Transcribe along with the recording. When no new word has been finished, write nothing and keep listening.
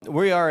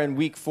We are in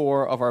week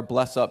 4 of our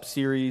Bless Up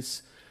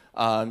series.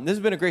 This has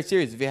been a great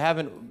series. If you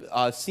haven't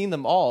seen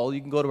them all, you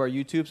can go to our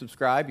YouTube,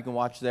 subscribe. You can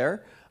watch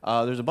there.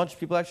 There's a bunch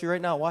of people actually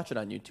right now watching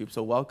on YouTube,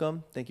 so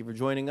welcome. Thank you for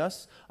joining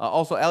us.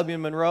 Also,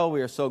 Albion Monroe,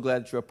 we are so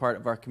glad that you're a part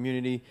of our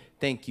community.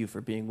 Thank you for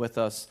being with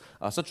us.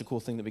 Such a cool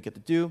thing that we get to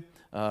do,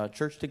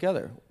 church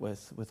together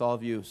with all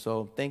of you.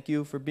 So thank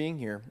you for being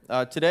here.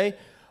 Today,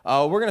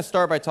 we're going to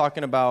start by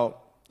talking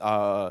about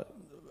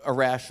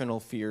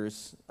irrational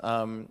fears.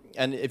 And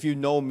if you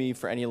know me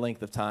for any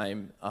length of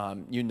time,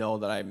 you know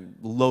that I'm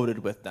loaded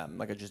with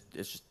them.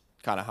 It's just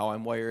kind of how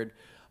I'm wired.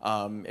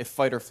 If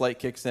fight or flight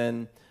kicks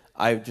in,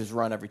 I just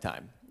run every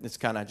time. It's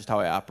kind of just how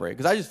I operate.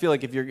 Because I just feel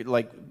like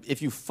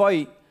if you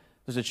fight,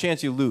 there's a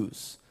chance you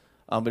lose.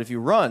 But if you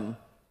run,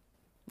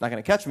 not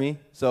going to catch me,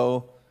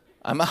 so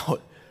I'm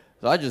out.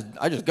 So I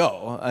just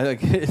go.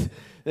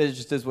 It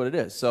just is what it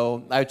is.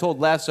 So I told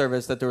last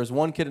service that there was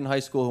one kid in high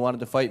school who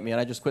wanted to fight me,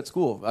 and I just quit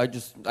school.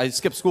 I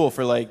skipped school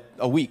for like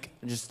a week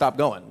and just stopped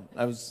going.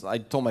 I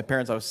told my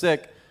parents I was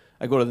sick.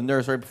 I go to the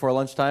nurse right before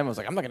lunchtime. I was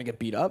like, I'm not going to get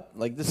beat up.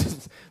 Like, this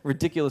is a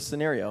ridiculous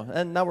scenario.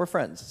 And now we're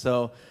friends.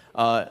 So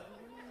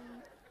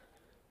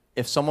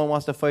if someone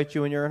wants to fight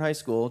you when you're in high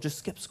school, just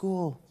skip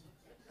school.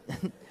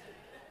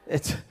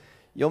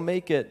 You'll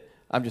make it.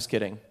 I'm just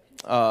kidding.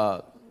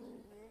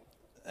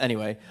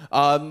 Anyway,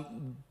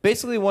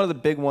 basically one of the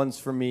big ones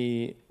for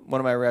me, one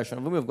of my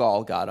irrational, we've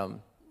all got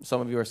them. Some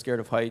of you are scared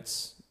of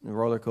heights and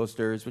roller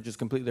coasters, which is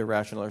completely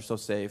irrational or so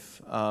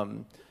safe.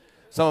 Some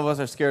of us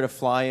are scared of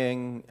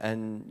flying,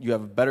 and you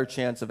have a better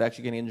chance of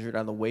actually getting injured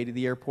on the way to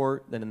the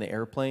airport than in the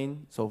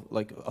airplane. So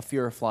like a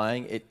fear of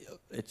flying,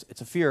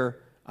 it's a fear.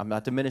 I'm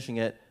not diminishing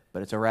it,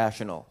 but it's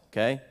irrational,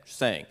 okay? Just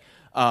saying.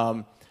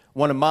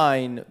 One of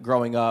mine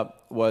growing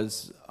up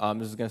was,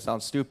 this is going to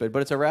sound stupid,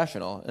 but it's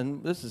irrational.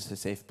 And this is a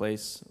safe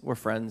place. We're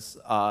friends.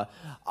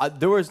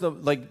 There was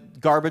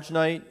garbage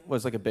night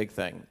was like a big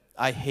thing.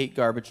 I hate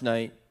garbage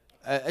night.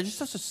 It's just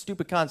such a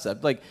stupid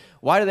concept. Like,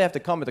 why do they have to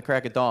come at the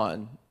crack of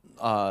dawn?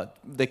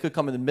 They could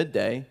come in the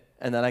midday,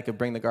 and then I could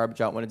bring the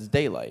garbage out when it's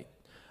daylight.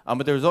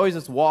 But there was always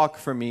this walk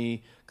for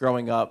me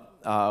growing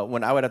up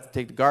when I would have to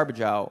take the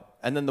garbage out.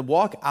 And then the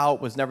walk out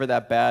was never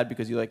that bad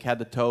because you had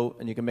the tote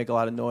and you can make a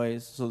lot of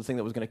noise. So the thing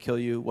that was going to kill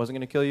you wasn't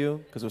going to kill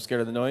you because I was scared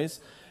of the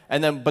noise.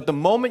 But the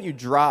moment you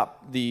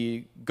drop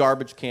the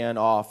garbage can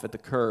off at the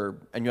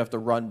curb and you have to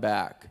run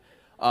back,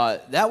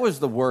 that was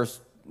the worst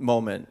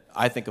moment,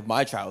 I think, of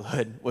my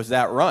childhood, was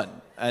that run.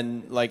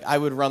 And I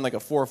would run like a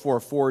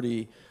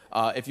 4.40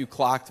 if you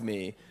clocked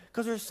me,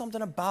 because there's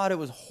something about it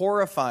was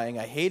horrifying.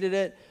 I hated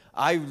it.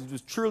 I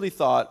truly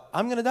thought,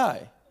 I'm going to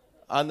die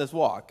on this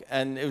walk,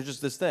 and it was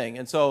just this thing.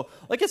 And so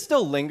it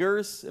still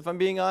lingers, if I'm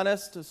being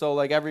honest. So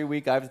every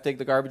week I have to take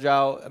the garbage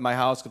out at my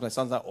house because my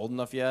son's not old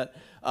enough yet.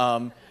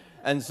 And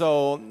it's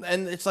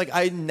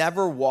I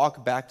never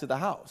walk back to the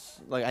house.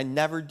 I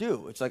never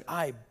do. It's it's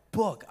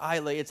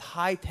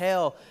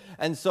hightail.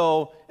 And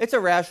so it's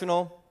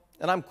irrational,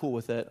 and I'm cool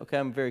with it. Okay,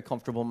 I'm very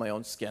comfortable in my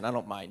own skin. I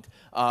don't mind.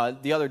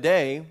 The other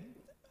day,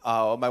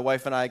 my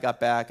wife and I got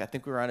back. I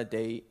think we were on a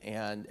date,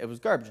 and it was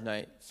garbage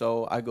night.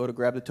 So I go to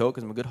grab the tote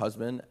because I'm a good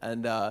husband,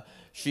 and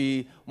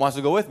she wants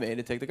to go with me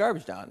to take the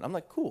garbage down. I'm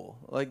like, cool.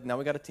 Now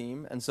we got a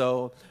team. And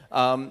so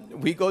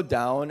we go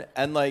down,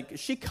 and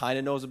she kind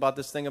of knows about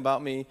this thing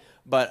about me,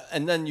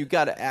 and then you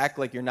got to act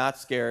like you're not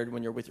scared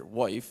when you're with your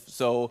wife.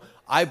 So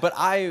I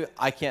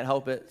can't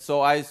help it. So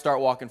I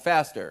start walking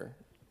faster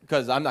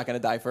because I'm not going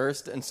to die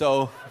first. And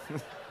so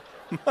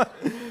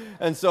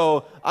And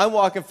so I'm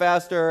walking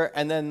faster,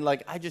 and then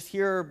I just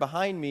hear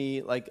behind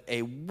me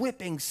a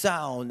whipping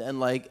sound,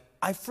 and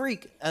I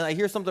freak, and I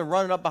hear something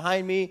running up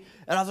behind me,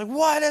 and I was like,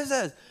 what is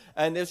this?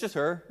 And it's just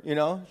her,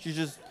 she's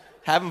just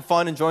having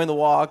fun, enjoying the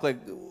walk,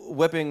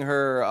 whipping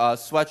her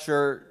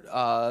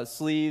sweatshirt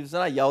sleeves,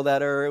 and I yelled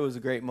at her. It was a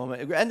great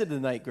moment. It ended the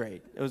night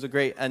great. It was a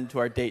great end to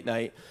our date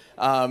night.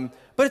 But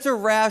it's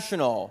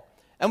irrational,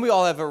 and we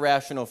all have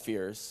irrational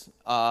fears.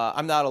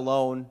 I'm not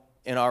alone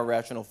in our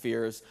irrational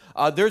fears.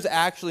 There's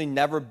actually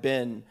never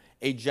been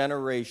a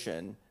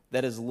generation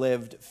that has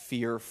lived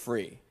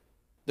fear-free.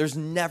 There's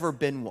never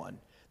been one.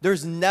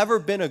 There's never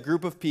been a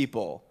group of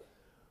people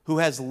who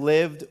has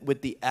lived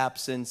with the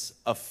absence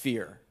of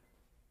fear.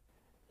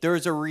 There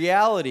is a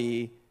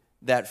reality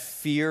that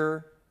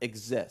fear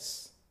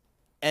exists,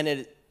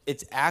 and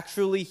it's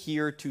actually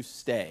here to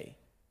stay.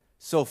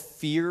 So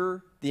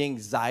fear, the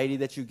anxiety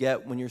that you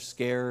get when you're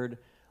scared,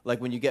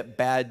 when you get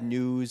bad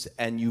news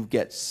and you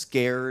get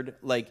scared,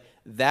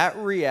 that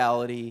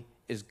reality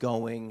is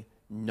going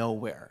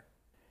nowhere.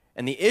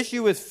 And the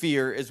issue with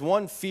fear is,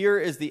 one, fear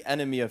is the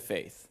enemy of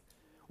faith.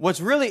 What's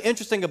really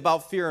interesting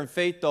about fear and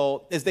faith,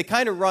 though, is they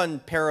kind of run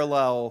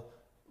parallel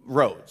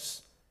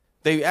roads.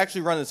 They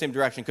actually run in the same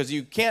direction, because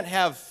you can't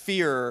have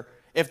fear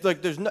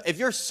if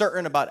you're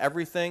certain about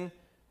everything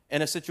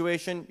in a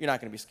situation, you're not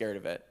going to be scared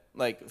of it.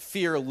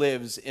 Fear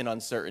lives in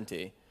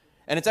uncertainty.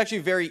 And it's actually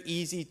very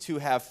easy to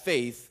have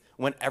faith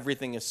when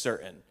everything is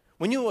certain.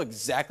 When you know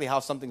exactly how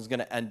something's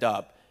going to end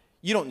up,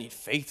 you don't need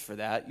faith for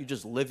that. You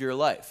just live your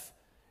life.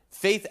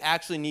 Faith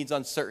actually needs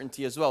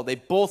uncertainty as well. They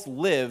both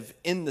live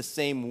in the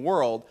same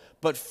world,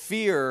 but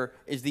fear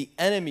is the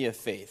enemy of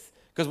faith.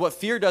 Because what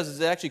fear does is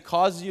it actually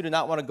causes you to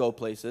not want to go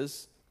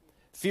places.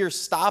 Fear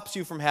stops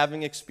you from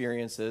having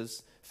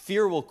experiences.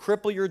 Fear will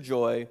cripple your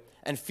joy,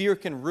 and fear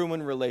can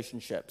ruin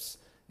relationships.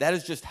 That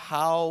is just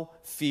how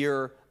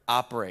fear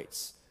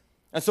operates.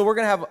 And so we're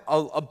going to have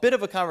a bit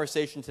of a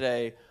conversation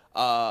today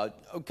kind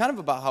of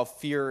about how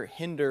fear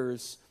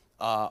hinders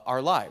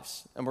our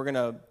lives. And we're going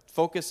to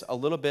focus a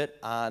little bit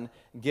on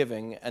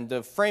giving. And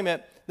to frame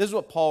it, this is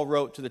what Paul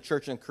wrote to the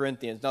church in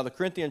Corinthians. Now, the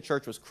Corinthian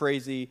church was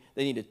crazy.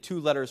 They needed 2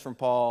 letters from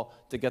Paul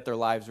to get their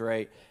lives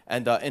right.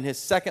 And in his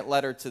second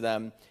letter to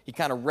them, he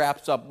kind of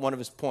wraps up one of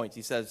his points.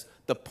 He says,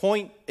 the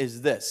point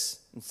is this,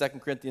 in 2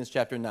 Corinthians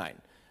chapter 9.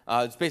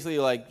 It's basically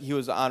like he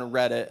was on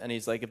Reddit, and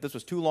he's like, if this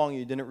was too long and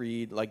you didn't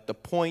read, like, the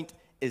point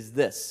is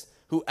this.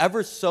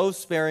 Whoever sows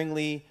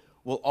sparingly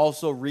will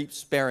also reap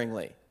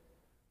sparingly.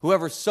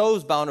 Whoever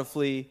sows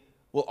bountifully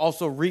will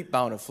also reap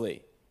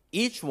bountifully.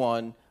 Each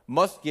one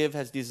must give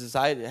as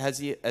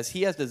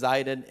he has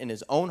decided in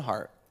his own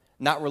heart,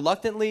 not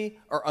reluctantly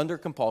or under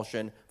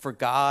compulsion, for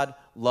God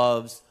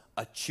loves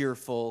a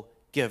cheerful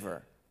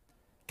giver.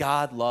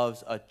 God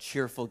loves a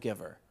cheerful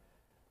giver.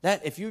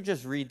 That, if you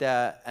just read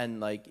that and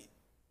like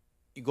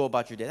you go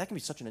about your day, that can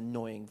be such an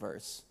annoying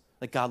verse.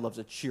 Like, God loves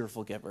a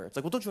cheerful giver. It's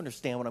like, well, don't you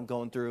understand what I'm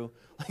going through?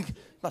 Like, I'm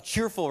not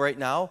cheerful right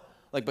now.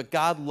 Like, but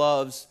God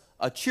loves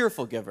a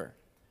cheerful giver.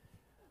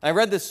 I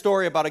read this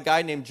story about a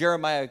guy named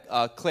Jeremiah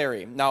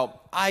Clary.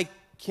 Now, I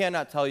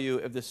cannot tell you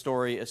if this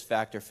story is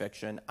fact or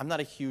fiction. I'm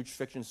not a huge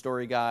fiction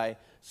story guy,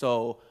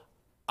 so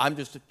I'm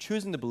just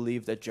choosing to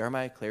believe that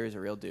Jeremiah Clary is a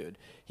real dude.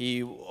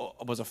 He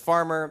was a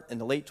farmer in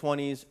the late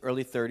 20s,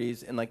 early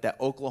 30s in like that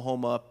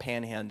Oklahoma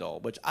panhandle,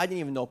 which I didn't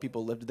even know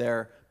people lived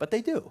there, but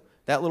they do.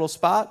 That little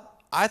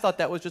spot, I thought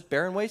that was just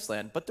barren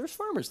wasteland, but there's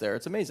farmers there.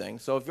 It's amazing.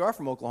 So if you are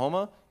from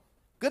Oklahoma,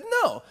 good to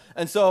know.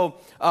 And so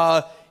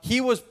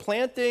he was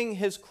planting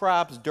his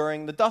crops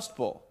during the Dust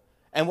Bowl.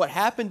 And what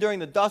happened during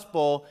the Dust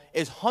Bowl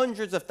is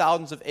hundreds of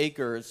thousands of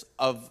acres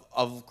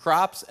of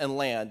crops and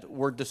land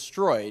were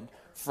destroyed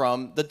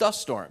from the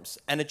dust storms.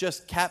 And it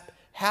just kept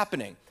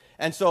happening.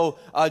 And so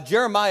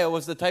Jeremiah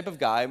was the type of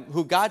guy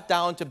who got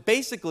down to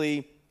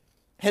basically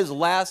his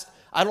last,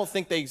 I don't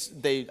think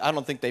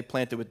they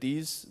planted with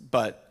these,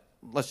 but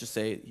let's just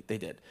say they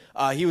did.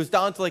 He was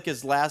down to like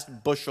his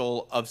last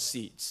bushel of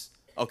seeds.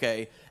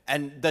 Okay,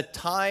 and the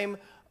time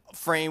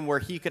frame where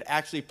he could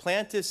actually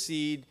plant his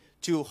seed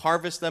to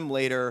harvest them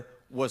later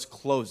was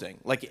closing.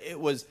 Like, it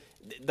was,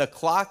 the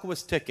clock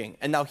was ticking,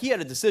 and now he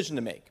had a decision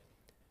to make.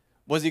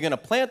 Was he going to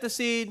plant the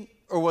seed,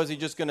 or was he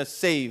just going to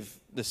save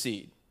the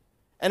seed?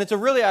 And it's a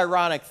really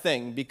ironic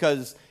thing,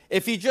 because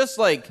if he just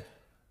like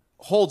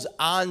holds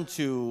on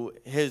to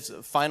his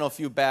final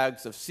few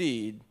bags of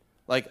seed,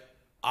 like,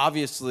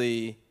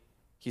 obviously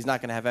he's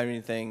not going to have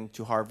anything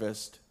to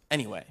harvest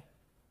anyway.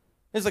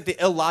 It's like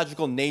the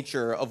illogical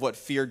nature of what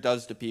fear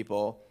does to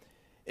people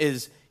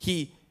is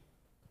he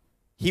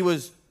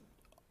was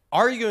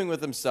arguing with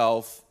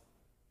himself,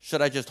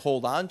 should I just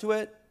hold on to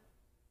it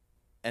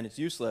and it's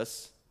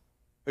useless,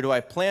 or do I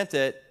plant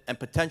it and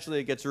potentially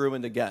it gets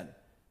ruined again?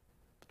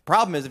 The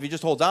problem is if he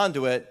just holds on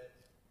to it,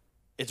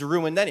 it's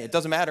ruined anyway. It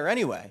doesn't matter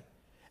anyway.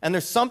 And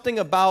there's something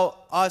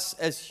about us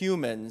as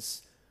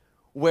humans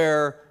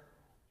where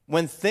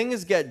when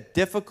things get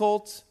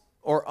difficult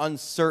or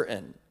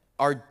uncertain,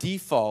 our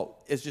default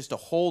is just to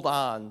hold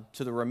on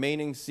to the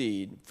remaining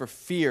seed for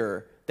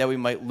fear that we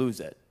might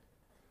lose it.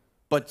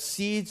 But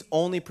seeds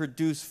only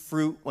produce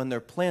fruit when they're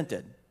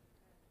planted.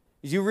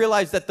 You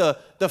realize that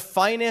the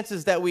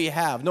finances that we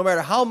have, no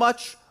matter how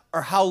much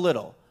or how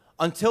little,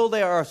 until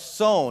they are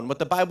sown, what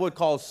the Bible would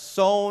call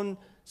sown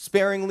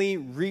sparingly,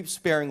 reap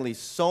sparingly,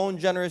 sown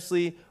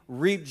generously,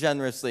 reap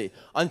generously.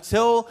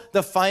 Until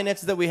the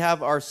finances that we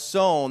have are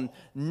sown,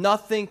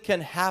 nothing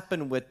can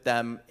happen with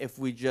them if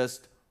we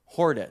just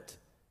hoard it.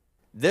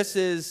 This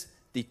is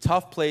the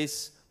tough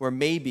place where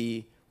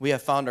maybe we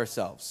have found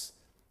ourselves.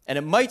 And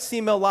it might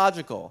seem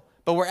illogical,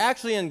 but we're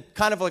actually in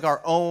kind of like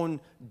our own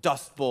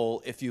dust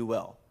bowl, if you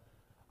will.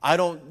 I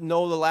don't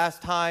know the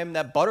last time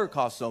that butter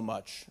cost so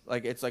much.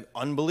 Like, it's like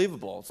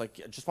unbelievable. It's like,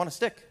 I just want a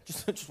stick,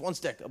 just one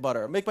stick of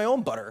butter. Make my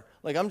own butter.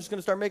 Like, I'm just going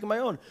to start making my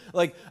own.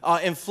 Like,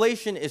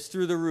 inflation is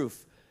through the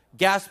roof.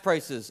 Gas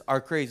prices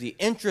are crazy.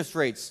 Interest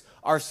rates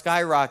are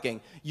skyrocketing.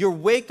 You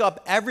wake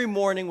up every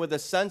morning with a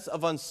sense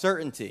of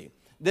uncertainty.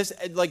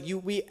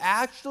 We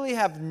actually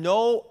have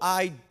no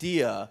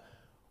idea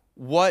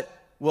what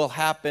will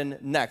happen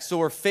next. So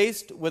we're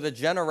faced with a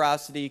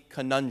generosity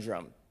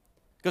conundrum.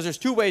 Because there's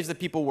 2 ways that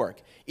people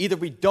work. Either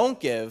we don't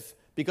give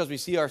because we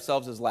see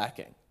ourselves as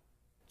lacking.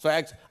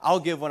 So I'll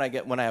give when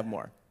I have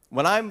more.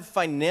 When I'm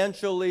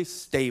financially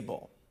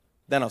stable,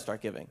 then I'll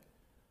start giving.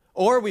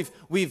 Or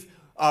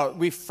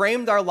we've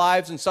framed our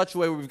lives in such a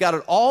way where we've got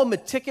it all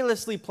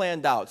meticulously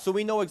planned out. So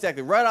we know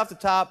exactly right off the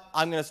top,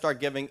 I'm going to start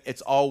giving.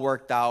 It's all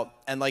worked out.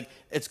 And like,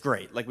 it's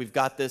great. Like, we've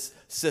got this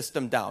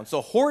system down. So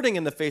hoarding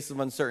in the face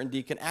of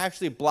uncertainty can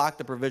actually block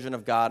the provision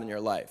of God in your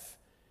life.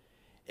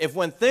 If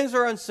when things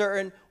are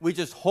uncertain, we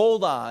just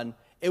hold on,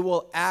 it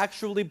will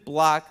actually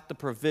block the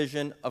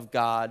provision of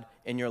God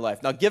in your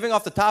life. Now, giving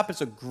off the top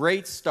is a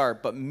great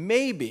start, but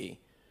maybe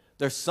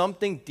there's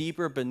something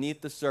deeper beneath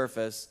the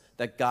surface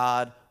that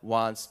God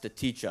wants to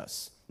teach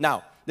us.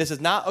 Now, this is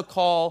not a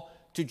call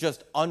to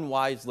just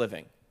unwise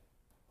living.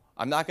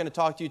 I'm not going to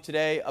talk to you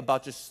today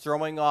about just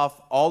throwing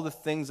off all the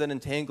things that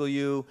entangle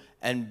you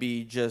and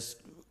be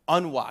just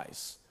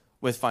unwise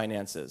with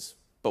finances.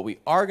 But we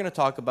are going to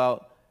talk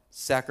about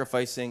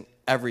sacrificing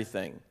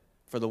everything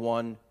for the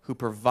one who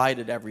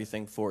provided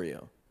everything for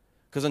you.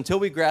 Because until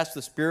we grasp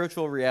the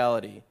spiritual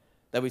reality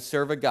that we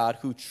serve a God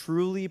who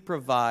truly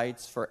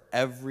provides for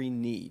every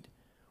need,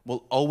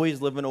 we'll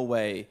always live in a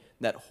way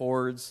that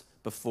hoards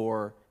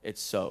before it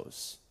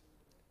sows.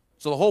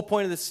 So the whole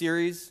point of this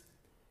series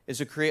is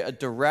to create a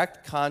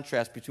direct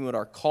contrast between what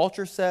our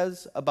culture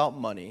says about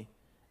money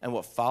and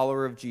what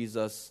followers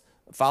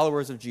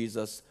of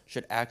Jesus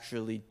should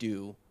actually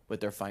do with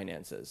their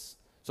finances.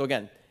 So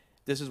again,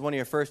 this is one of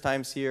your first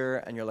times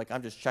here and you're like,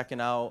 I'm just checking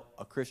out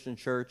a Christian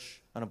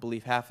church. I don't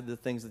believe half of the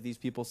things that these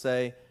people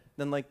say.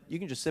 Then you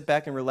can just sit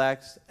back and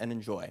relax and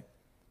enjoy.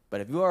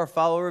 But if you are a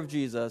follower of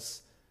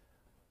Jesus,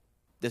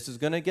 this is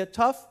going to get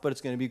tough, but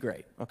it's going to be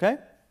great, okay?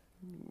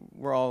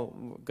 We're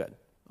all good.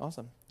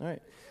 Awesome. All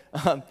right.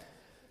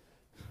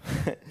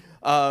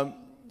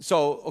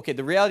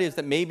 The reality is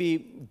that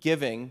maybe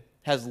giving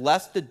has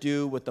less to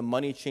do with the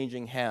money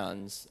changing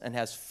hands and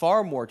has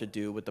far more to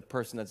do with the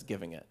person that's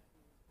giving it.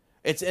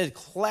 It's a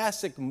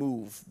classic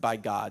move by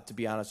God, to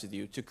be honest with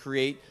you, to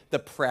create the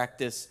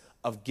practice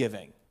of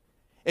giving.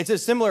 It's a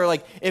similar,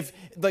 if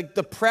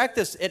the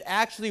practice, it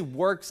actually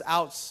works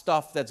out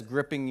stuff that's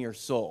gripping your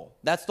soul.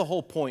 That's the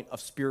whole point of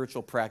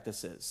spiritual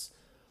practices.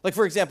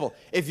 For example,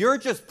 if you're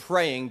just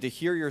praying to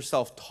hear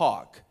yourself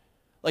talk,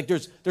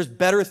 there's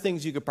better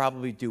things you could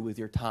probably do with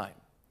your time.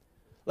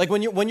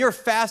 When you're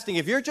fasting,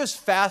 if you're just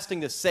fasting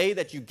to say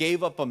that you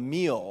gave up a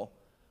meal,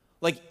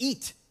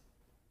 eat.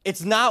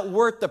 It's not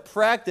worth the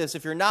practice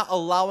if you're not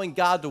allowing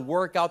God to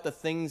work out the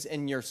things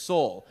in your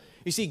soul.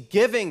 You see,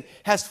 giving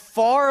has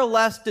far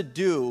less to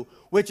do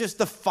with just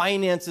the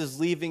finances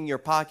leaving your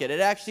pocket.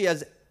 It actually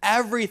has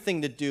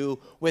everything to do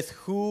with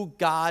who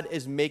God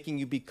is making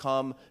you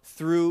become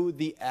through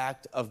the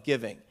act of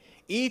giving.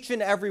 Each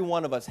and every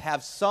one of us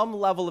have some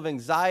level of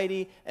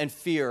anxiety and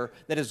fear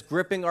that is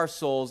gripping our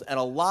souls, and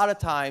a lot of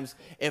times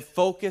it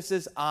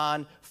focuses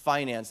on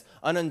finance.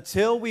 And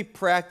until we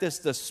practice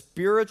the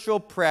spiritual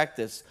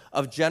practice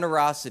of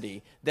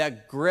generosity,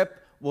 that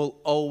grip will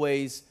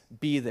always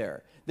be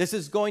there. This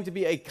is going to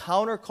be a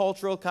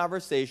countercultural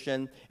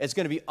conversation. It's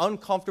going to be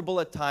uncomfortable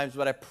at times,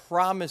 but I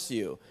promise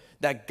you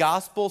that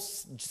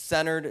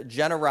gospel-centered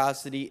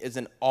generosity is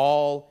an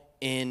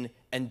all-in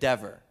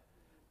endeavor.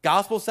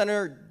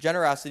 Gospel-centered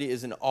generosity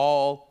is an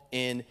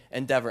all-in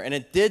endeavor. And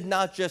it did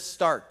not just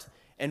start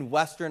in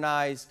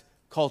westernized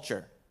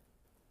culture.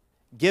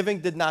 Giving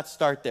did not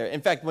start there. In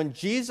fact, when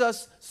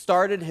Jesus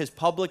started his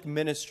public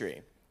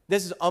ministry,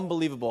 this is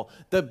unbelievable.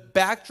 The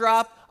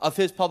backdrop of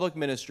his public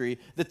ministry,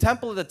 the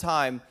temple at the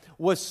time,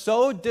 was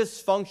so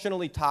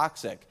dysfunctionally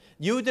toxic.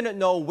 You didn't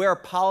know where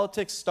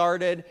politics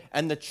started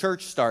and the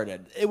church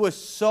started. It was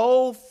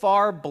so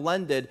far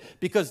blended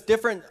because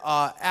different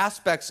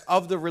aspects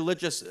of the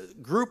religious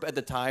group at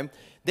the time,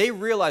 they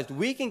realized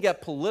we can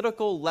get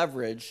political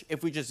leverage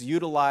if we just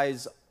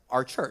utilize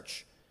our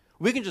church.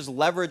 We can just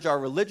leverage our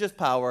religious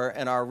power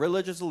and our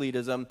religious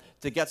elitism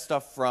to get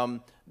stuff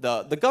from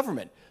the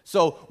government.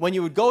 So when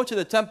you would go to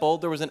the temple,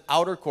 there was an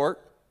outer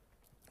court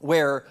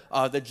where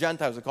the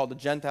Gentiles are called the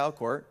Gentile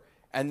court,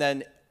 and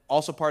then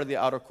also part of the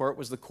outer court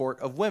was the court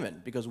of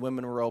women, because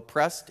women were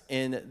oppressed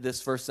in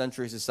this first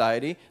century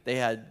society. They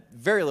had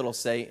very little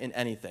say in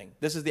anything.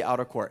 This is the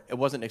outer court. It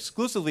wasn't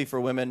exclusively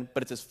for women,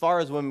 but it's as far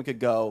as women could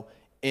go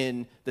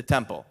in the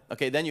temple.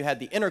 Okay, then you had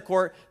the inner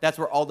court. That's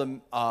where all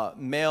the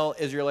male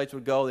Israelites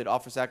would go. They'd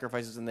offer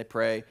sacrifices and they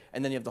pray.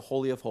 And then you have the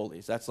Holy of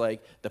Holies. That's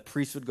the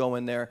priests would go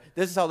in there.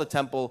 This is how the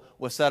temple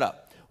was set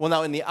up. Well,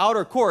 now in the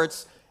outer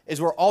courts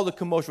is where all the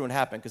commotion would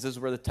happen, because this is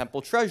where the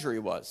temple treasury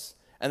was.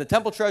 And the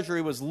temple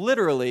treasury was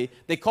literally,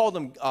 they called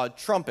them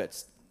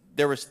trumpets.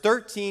 There was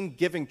 13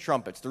 giving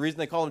trumpets. The reason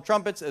they called them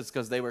trumpets is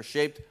because they were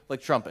shaped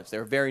like trumpets. They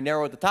were very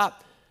narrow at the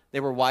top.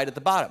 They were wide at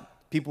the bottom.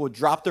 People would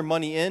drop their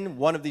money in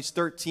one of these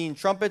 13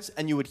 trumpets,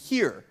 and you would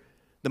hear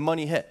the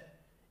money hit.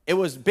 It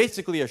was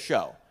basically a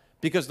show,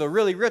 because the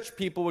really rich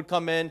people would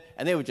come in,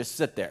 and they would just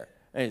sit there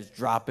and just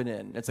drop it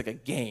in. It's like a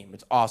game.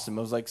 It's awesome.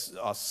 It was like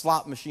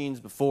slot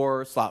machines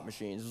before slot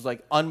machines. It was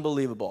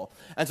unbelievable.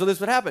 And so this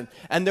would happen.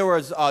 And there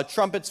was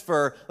trumpets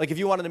for, if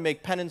you wanted to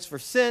make penance for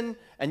sin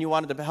and you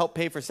wanted to help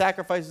pay for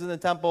sacrifices in the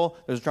temple,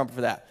 there was a trumpet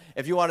for that.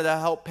 If you wanted to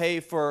help pay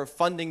for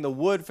funding the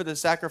wood for the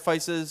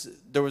sacrifices,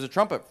 there was a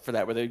trumpet for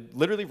that, where they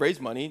literally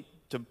raised money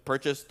to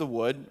purchase the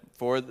wood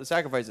for the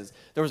sacrifices.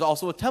 There was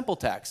also a temple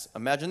tax.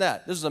 Imagine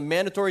that. This is a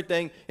mandatory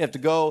thing. You have to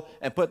go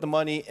and put the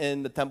money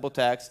in the temple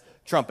tax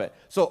trumpet.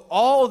 So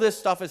all this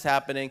stuff is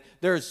happening.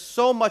 There's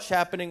so much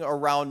happening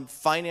around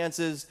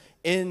finances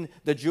in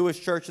the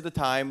Jewish church at the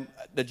time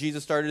that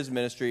Jesus started his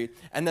ministry.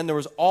 And then there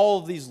was all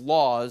of these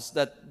laws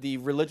that the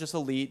religious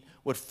elite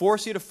would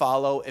force you to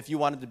follow if you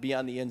wanted to be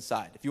on the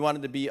inside. If you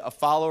wanted to be a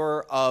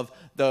follower of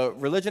the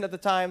religion at the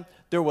time,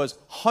 there was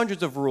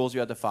hundreds of rules you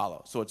had to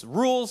follow. So it's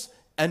rules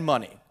and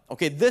money.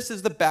 Okay, this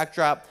is the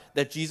backdrop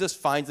that Jesus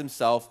finds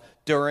himself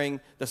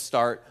during the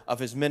start of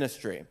his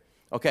ministry.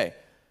 Okay,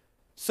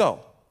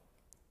 so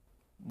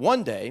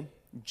one day,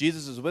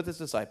 Jesus is with his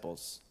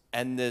disciples,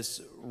 and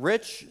this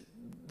rich,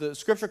 the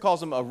scripture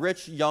calls him a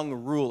rich young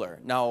ruler.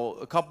 Now,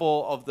 a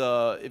couple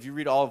of if you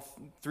read all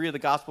three of the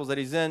gospels that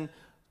he's in,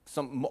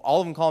 all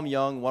of them call him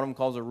young, one of them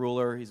calls him a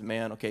ruler, he's a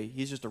man. Okay,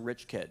 he's just a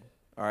rich kid,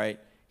 all right?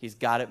 He's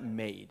got it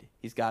made.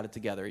 He's got it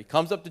together. He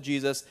comes up to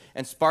Jesus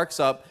and sparks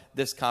up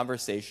this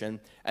conversation,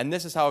 and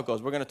this is how it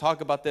goes. We're going to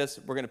talk about this.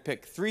 We're going to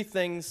pick three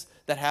things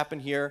that happen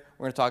here.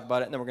 We're going to talk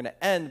about it, and then we're going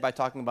to end by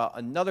talking about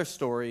another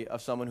story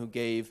of someone who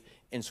gave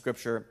in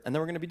Scripture, and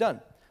then we're going to be done.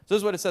 So this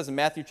is what it says in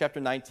Matthew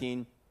chapter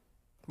 19,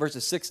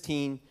 verses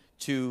 16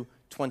 to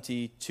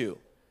 22. It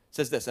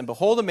says this, "And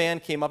behold, a man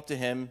came up to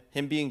him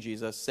being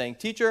Jesus, saying,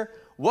 'Teacher,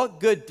 what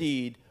good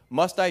deed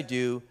must I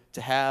do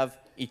to have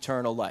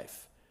eternal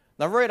life?'"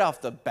 Now, right off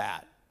the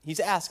bat,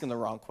 he's asking the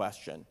wrong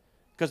question,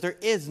 because there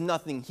is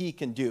nothing he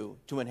can do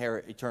to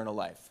inherit eternal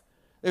life.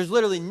 There's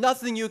literally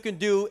nothing you can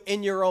do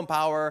in your own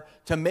power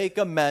to make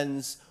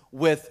amends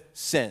with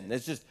sin.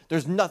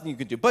 There's nothing you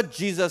can do. But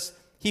Jesus,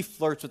 he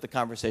flirts with the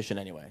conversation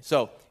anyway.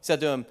 So he said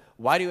to him,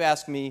 "Why do you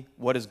ask me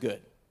what is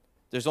good?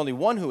 There's only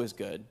one who is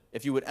good.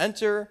 If you would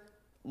enter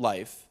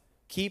life,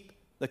 keep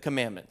the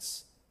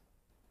commandments."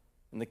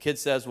 And the kid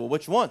says, "Well,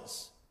 which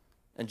ones?"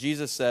 And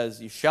Jesus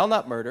says, "You shall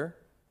not murder.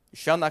 You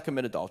shall not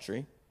commit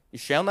adultery. You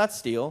shall not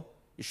steal.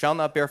 You shall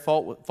not bear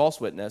false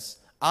witness.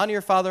 Honor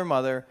your father and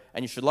mother,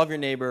 and you should love your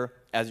neighbor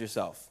as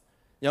yourself."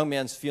 The young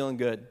man's feeling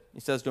good. He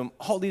says to him,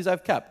 "All these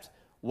I've kept.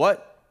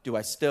 What do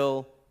I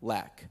still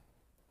lack?"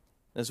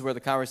 This is where the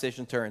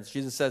conversation turns.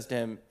 Jesus says to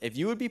him, "If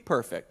you would be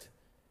perfect,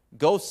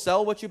 go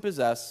sell what you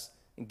possess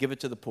and give it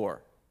to the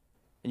poor,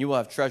 and you will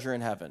have treasure in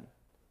heaven.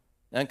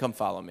 Then come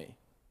follow me."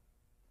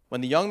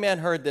 When the young man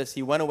heard this,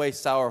 he went away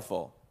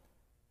sorrowful,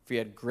 for he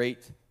had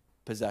great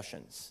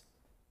possessions.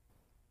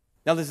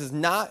 Now, this is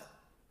not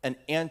an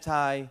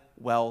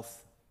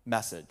anti-wealth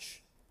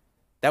message.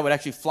 That would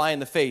actually fly in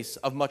the face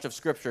of much of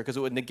Scripture, because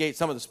it would negate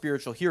some of the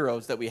spiritual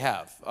heroes that we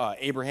have.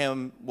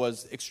 Abraham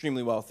was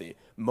extremely wealthy.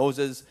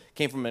 Moses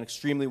came from an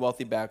extremely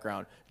wealthy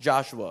background.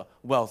 Joshua,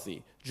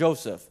 wealthy.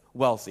 Joseph,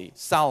 wealthy.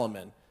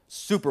 Solomon,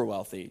 super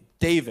wealthy.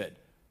 David,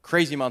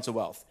 crazy amounts of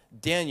wealth.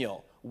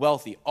 Daniel,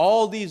 wealthy.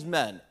 All these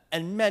men,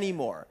 and many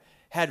more,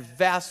 had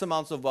vast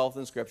amounts of wealth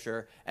in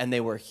Scripture, and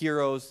they were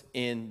heroes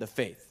in the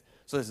faith.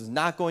 So this is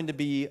not going to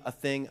be a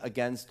thing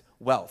against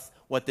wealth.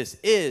 What this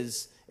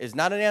is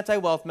not an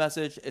anti-wealth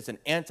message. It's an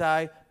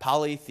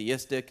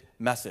anti-polytheistic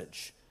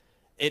message.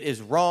 It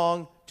is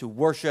wrong to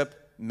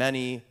worship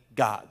many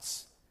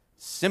gods.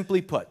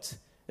 Simply put,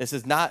 this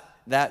is not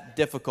that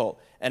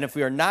difficult. And if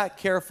we are not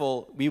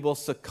careful, we will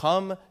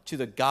succumb to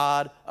the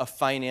god of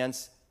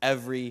finance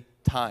every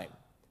time.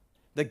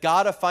 The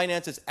god of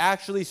finance is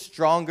actually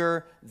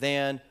stronger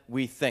than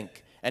we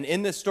think. And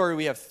in this story,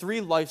 we have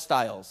three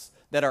lifestyles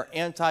that are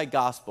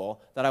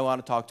anti-gospel that I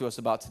want to talk to us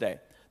about today.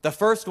 The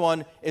first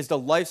one is the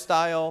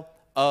lifestyle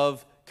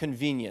of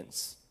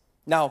convenience.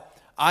 Now,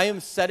 I am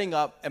setting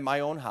up at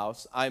my own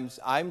house.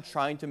 I'm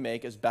trying to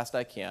make, as best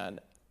I can,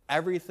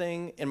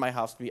 everything in my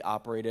house to be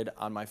operated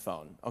on my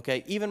phone,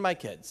 okay? Even my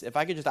kids. If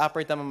I could just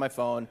operate them on my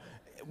phone,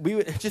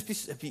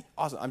 it'd be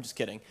awesome. I'm just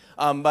kidding.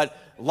 But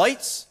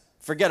lights,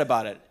 forget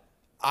about it.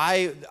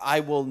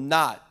 I will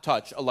not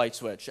touch a light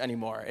switch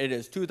anymore. It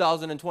is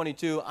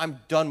 2022. I'm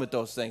done with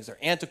those things. They're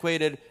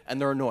antiquated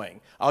and they're annoying.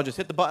 I'll just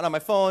hit the button on my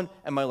phone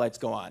and my lights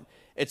go on.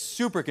 It's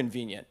super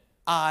convenient.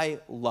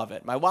 I love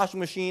it. My washing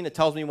machine, it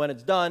tells me when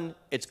it's done.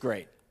 It's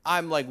great.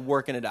 I'm like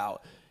working it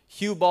out.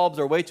 Hue bulbs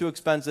are way too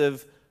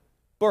expensive,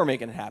 but we're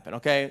making it happen,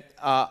 okay?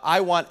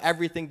 I want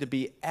everything to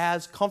be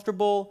as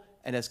comfortable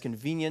and as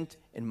convenient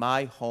in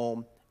my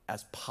home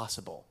as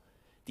possible.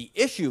 The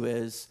issue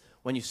is,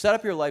 when you set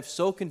up your life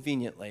so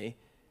conveniently,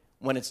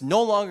 when it's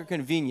no longer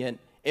convenient,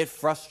 it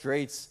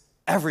frustrates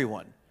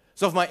everyone.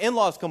 So if my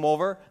in-laws come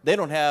over, they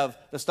don't have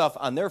the stuff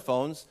on their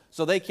phones,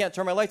 so they can't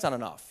turn my lights on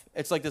and off.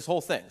 It's like this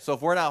whole thing. So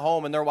if we're not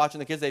home and they're watching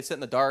the kids, they sit in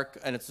the dark,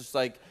 and it's just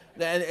like,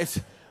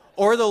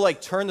 or they'll like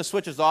turn the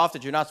switches off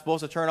that you're not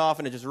supposed to turn off,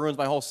 and it just ruins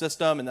my whole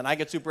system, and then I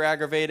get super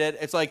aggravated.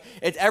 It's like,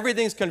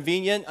 everything's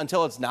convenient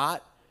until it's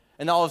not,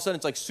 and all of a sudden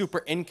it's like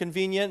super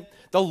inconvenient.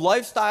 The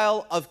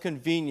lifestyle of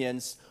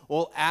convenience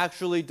will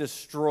actually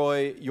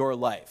destroy your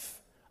life,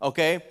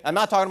 okay? I'm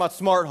not talking about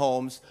smart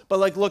homes, but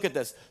like, look at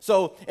this.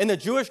 So in the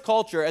Jewish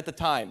culture at the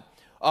time,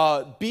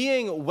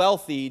 being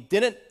wealthy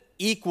didn't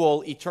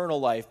equal eternal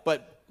life,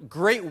 but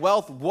great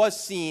wealth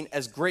was seen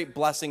as great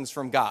blessings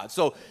from God.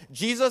 So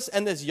Jesus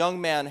and this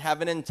young man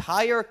have an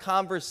entire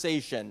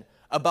conversation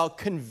about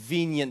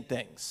convenient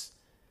things.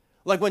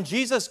 Like when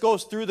Jesus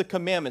goes through the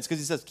commandments, because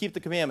he says, keep the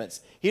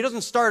commandments, he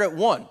doesn't start at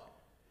one.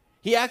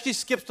 He actually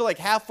skips to like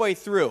halfway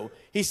through.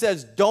 He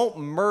says, don't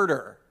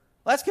murder.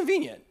 Well, that's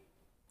convenient.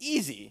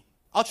 Easy.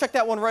 I'll check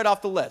that one right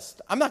off the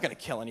list. I'm not going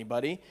to kill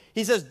anybody.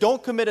 He says,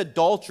 don't commit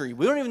adultery.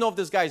 We don't even know if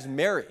this guy's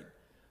married.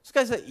 This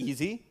guy's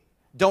easy.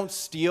 Don't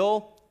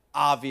steal.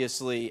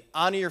 Obviously.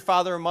 Honor your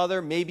father and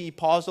mother. Maybe he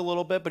paused a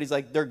little bit, but he's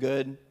like, they're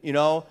good, you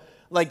know?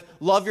 Like,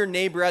 love your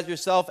neighbor as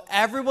yourself.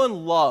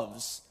 Everyone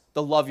loves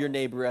the love your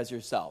neighbor as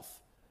yourself.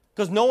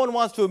 Because no one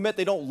wants to admit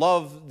they don't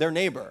love their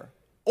neighbor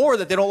or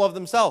that they don't love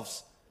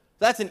themselves.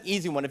 That's an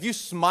easy one. If you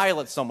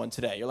smile at someone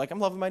today, you're like, I'm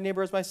loving my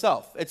neighbor as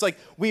myself. It's like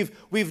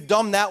we've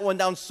dumbed that one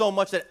down so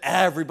much that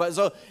everybody.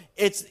 So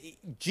it's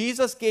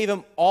Jesus gave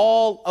him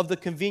all of the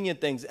convenient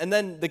things. And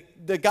then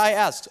the guy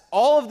asks,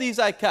 all of these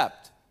I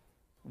kept.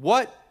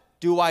 What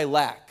do I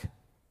lack?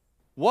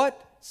 What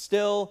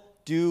still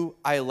do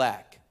I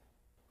lack?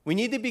 We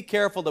need to be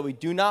careful that we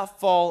do not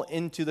fall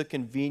into the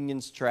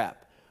convenience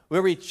trap,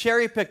 where we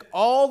cherry pick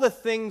all the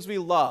things we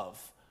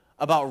love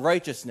about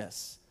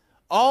righteousness,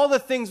 all the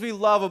things we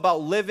love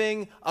about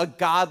living a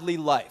godly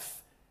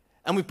life,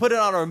 and we put it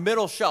on our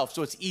middle shelf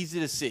so it's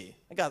easy to see.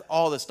 I got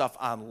all this stuff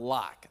on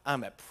lock.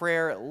 I'm at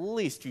prayer at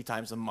least 2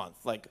 times a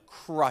month, like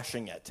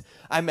crushing it.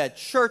 I'm at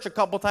church a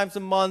couple times a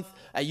month.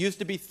 I used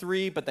to be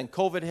 3, but then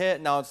COVID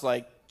hit. Now it's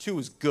like 2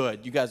 is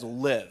good. You guys will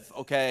live,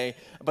 okay?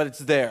 But it's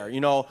there,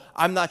 you know.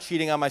 I'm not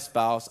cheating on my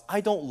spouse.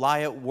 I don't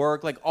lie at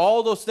work. Like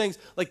all those things,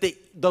 like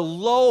the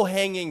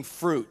low-hanging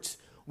fruit,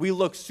 we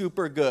look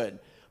super good.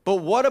 But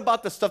what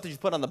about the stuff that you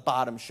put on the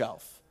bottom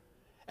shelf?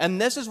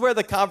 And this is where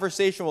the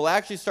conversation will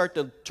actually start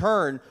to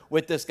turn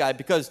with this guy,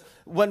 because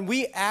when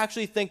we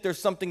actually think there's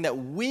something that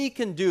we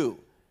can do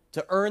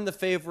to earn the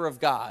favor of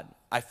God,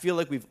 I feel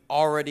like we've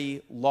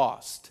already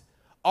lost.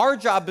 Our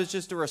job is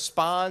just to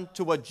respond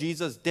to what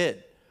Jesus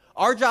did.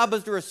 Our job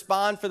is to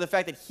respond for the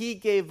fact that he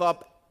gave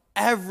up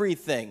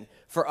everything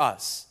for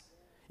us.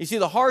 You see,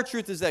 the hard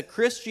truth is that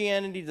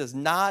Christianity does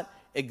not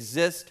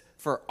exist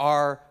for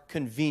our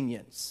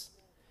convenience.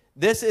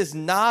 This is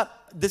not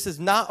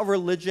a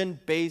religion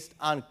based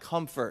on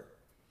comfort.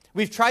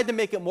 We've tried to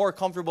make it more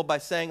comfortable by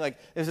saying, like,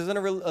 this isn't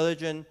a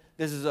religion,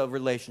 this is a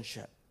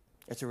relationship.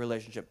 It's a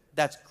relationship.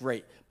 That's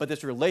great. But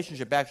this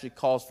relationship actually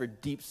calls for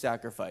deep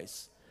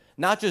sacrifice.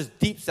 Not just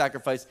deep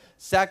sacrifice,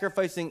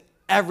 sacrificing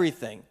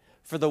everything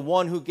for the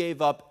one who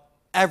gave up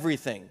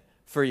everything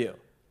for you.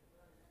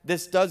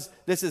 This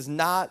is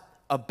not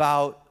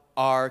about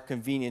our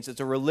convenience.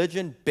 It's a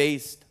religion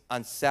based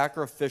on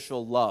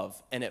sacrificial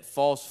love, and it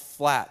falls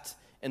flat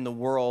in the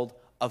world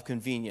of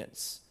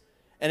convenience.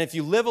 And if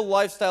you live a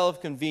lifestyle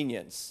of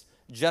convenience,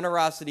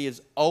 generosity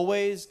is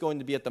always going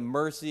to be at the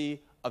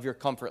mercy of your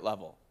comfort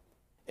level.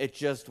 It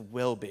just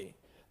will be.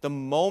 The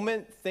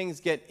moment things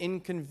get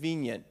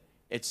inconvenient,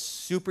 it's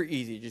super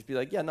easy. Just be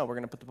like, yeah, no, we're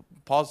going to put the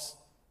pause,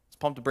 let's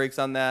pump the brakes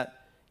on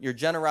that. Your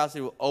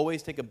generosity will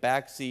always take a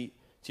back seat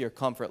to your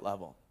comfort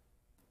level.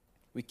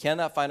 We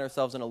cannot find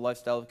ourselves in a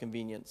lifestyle of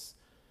convenience.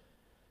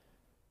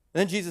 And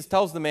then Jesus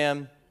tells the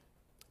man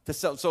to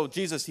sell. So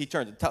Jesus, he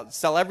turns,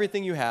 sell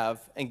everything you have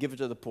and give it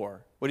to the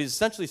poor. What he's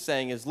essentially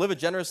saying is live a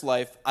generous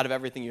life out of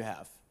everything you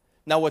have.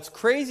 Now, what's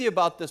crazy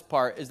about this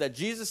part is that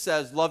Jesus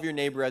says, love your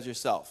neighbor as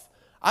yourself.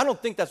 I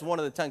don't think that's one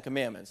of the 10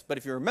 commandments. But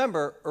if you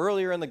remember,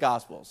 earlier in the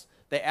Gospels,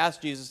 they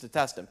asked Jesus to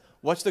test him,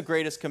 what's the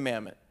greatest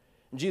commandment?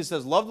 And Jesus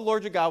says, love the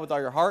Lord your God with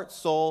all your heart,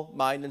 soul,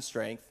 mind, and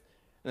strength.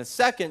 And the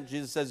second,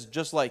 Jesus says,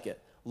 just like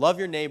it, love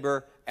your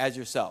neighbor as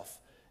yourself.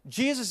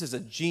 Jesus is a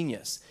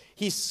genius.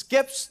 He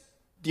skips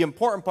the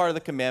important part of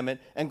the commandment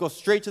and goes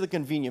straight to the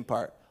convenient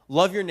part.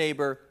 Love your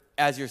neighbor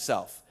as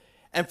yourself.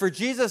 And for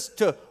Jesus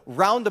to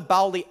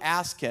roundaboutly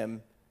ask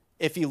him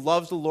if he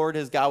loves the Lord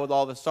his God with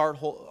all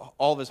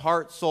of his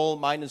heart, soul,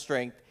 mind, and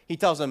strength, he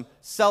tells him,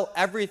 sell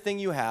everything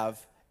you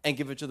have and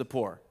give it to the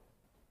poor.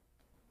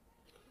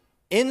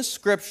 In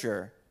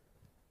Scripture,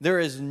 there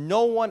is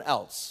no one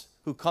else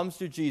who comes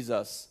to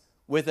Jesus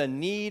with a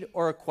need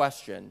or a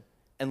question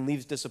and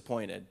leaves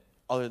disappointed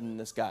other than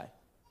this guy.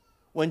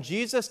 When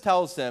Jesus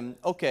tells him,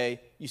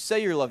 okay, you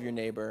say you love your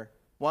neighbor,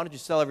 why don't you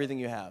sell everything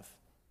you have?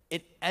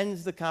 It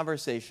ends the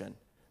conversation.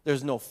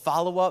 There's no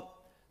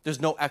follow-up. There's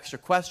no extra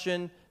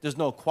question. There's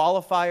no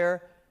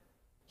qualifier.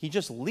 He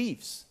just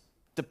leaves,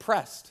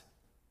 depressed.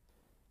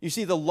 You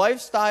see, the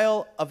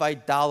lifestyle of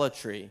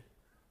idolatry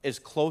is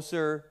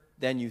closer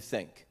than you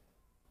think.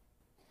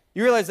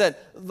 You realize that,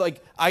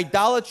 like,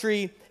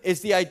 idolatry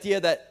is the idea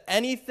that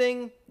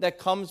anything that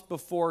comes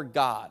before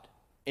God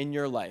in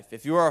your life,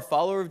 if you are a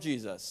follower of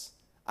Jesus,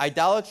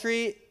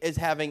 idolatry is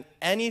having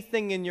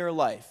anything in your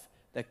life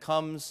that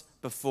comes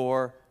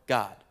before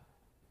God.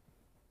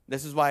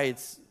 This is why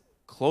it's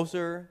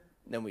closer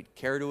than we'd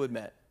care to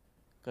admit.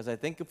 Because I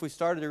think if we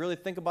started to really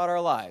think about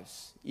our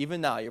lives, even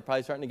now, you're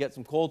probably starting to get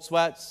some cold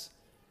sweats.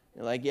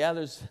 You're like, yeah,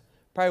 there's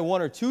probably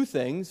 1 or 2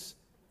 things,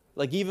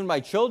 like even my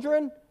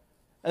children.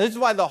 And this is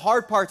why the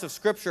hard parts of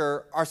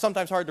Scripture are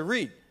sometimes hard to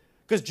read.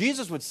 Because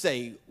Jesus would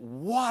say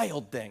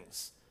wild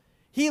things.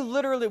 He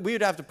literally, we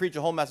would have to preach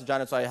a whole message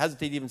on it, so I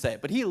hesitate to even say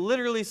it. But he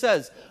literally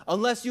says,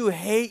 unless you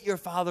hate your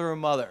father or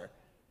mother,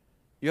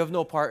 you have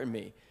no part in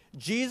me.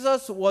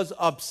 Jesus was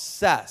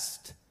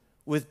obsessed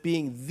with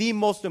being the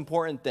most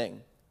important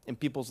thing in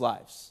people's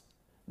lives.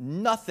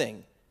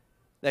 Anything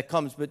that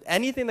comes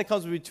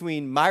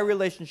between my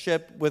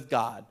relationship with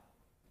God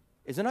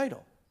is an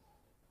idol.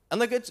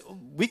 And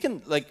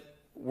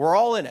we're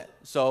all in it.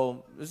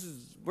 So this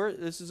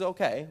is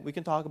okay. We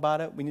can talk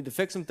about it. We need to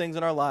fix some things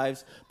in our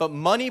lives. But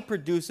money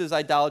produces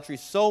idolatry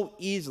so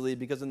easily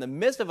because in the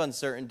midst of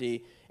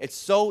uncertainty, it's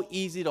so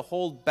easy to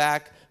hold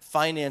back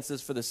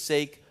finances for the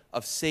sake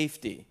of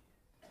safety.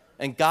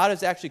 And God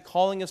is actually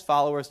calling his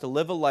followers to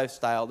live a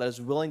lifestyle that is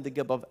willing to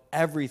give up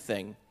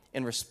everything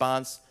in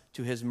response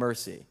to his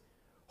mercy.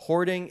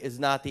 Hoarding is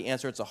not the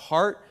answer. It's a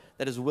heart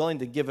that is willing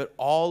to give it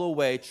all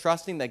away,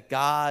 trusting that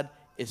God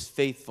is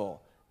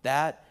faithful.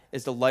 That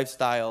is the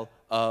lifestyle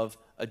of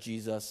a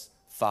Jesus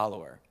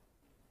follower.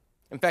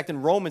 In fact,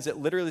 in Romans, it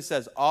literally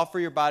says, offer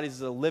your bodies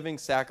as a living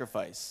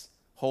sacrifice,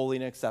 holy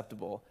and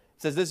acceptable.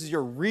 It says this is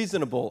your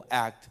reasonable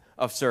act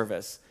of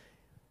service.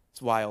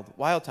 It's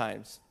wild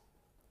times.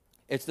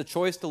 It's the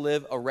choice to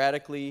live a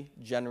radically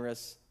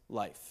generous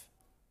life.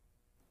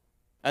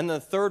 And the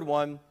third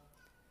one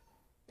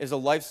is a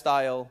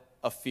lifestyle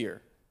of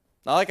fear.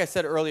 Now, like I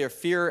said earlier,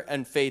 fear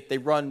and faith, they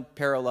run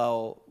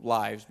parallel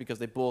lives because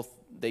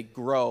they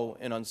grow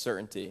in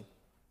uncertainty.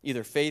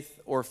 Either faith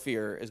or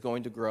fear is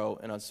going to grow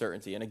in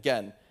uncertainty. And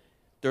again,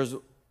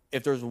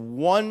 if there's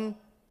one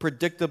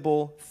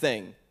predictable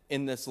thing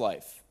in this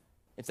life,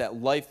 it's that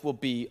life will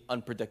be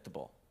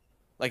unpredictable.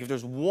 Like if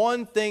there's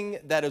one thing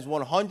that is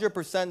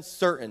 100%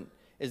 certain,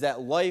 is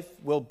that life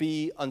will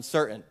be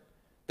uncertain.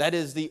 That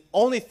is the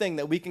only thing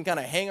that we can kind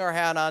of hang our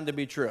hat on to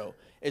be true,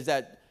 is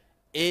that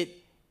it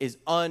is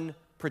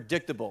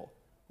unpredictable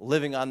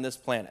living on this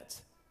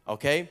planet,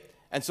 okay?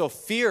 And so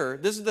fear,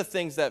 this is the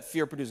things that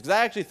fear produces. Because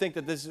I actually think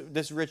that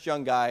this rich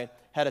young guy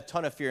had a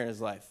ton of fear in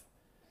his life.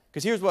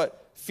 Because here's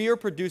what fear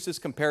produces: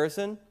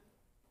 comparison.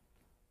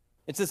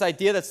 It's this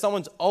idea that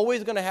someone's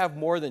always going to have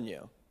more than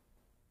you.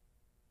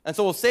 And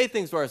so we'll say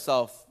things to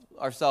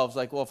ourselves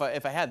like, well,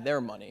 if I had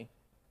their money,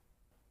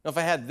 if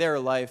I had their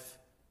life,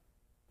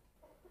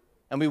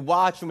 and we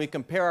watch and we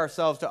compare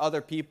ourselves to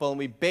other people, and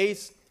we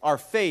base our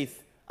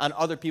faith on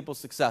other people's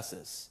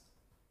successes.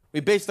 We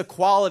base the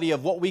quality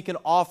of what we can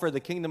offer the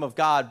kingdom of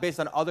God based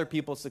on other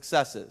people's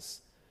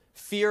successes.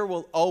 Fear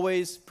will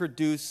always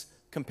produce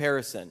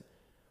comparison,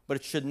 but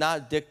it should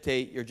not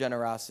dictate your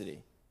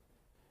generosity.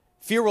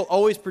 Fear will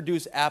always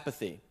produce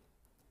apathy.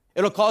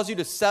 It'll cause you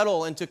to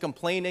settle into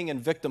complaining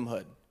and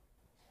victimhood,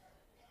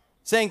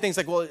 saying things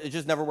like, well, it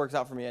just never works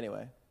out for me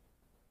anyway.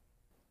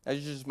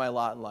 That's just my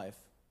lot in life.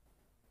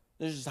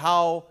 This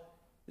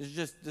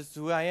is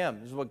who I am.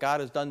 This is what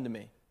God has done to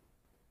me.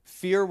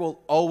 Fear will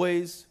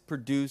always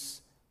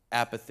produce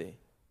apathy.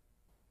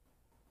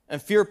 And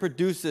fear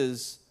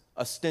produces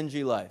a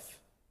stingy life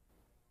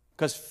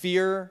because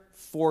fear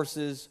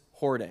forces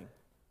hoarding.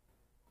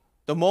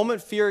 The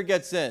moment fear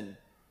gets in,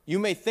 you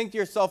may think to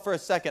yourself for a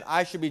second,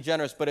 I should be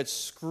generous, but it's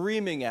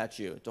screaming at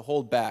you to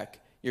hold back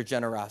your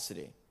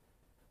generosity.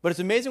 But it's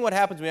amazing what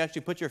happens when you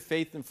actually put your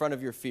faith in front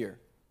of your fear.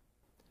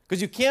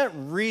 Because you can't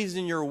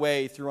reason your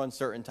way through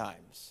uncertain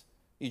times.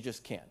 You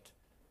just can't.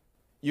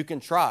 You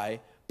can try,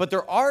 but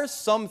there are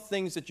some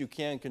things that you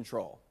can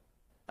control.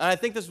 And I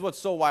think this is what's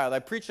so wild. I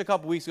preached a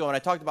couple weeks ago and I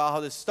talked about how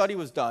this study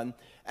was done.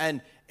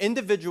 And they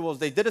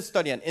did a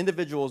study on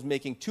individuals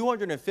making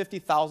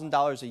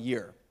 $250,000 a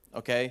year,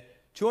 okay?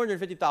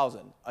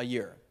 $250,000 a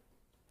year.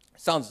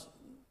 Sounds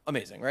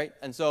amazing, right?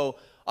 And so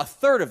a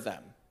third of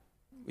them,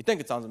 we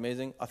think it sounds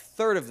amazing, a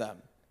third of them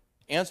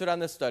answered on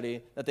this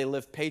study that they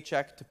live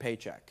paycheck to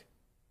paycheck,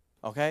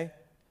 okay?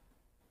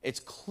 It's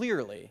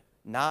clearly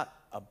not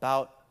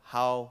about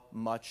how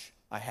much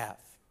I have.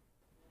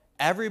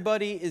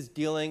 Everybody is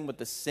dealing with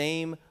the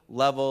same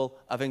level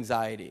of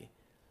anxiety.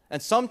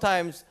 And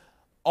sometimes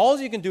all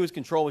you can do is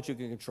control what you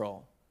can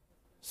control.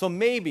 So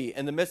maybe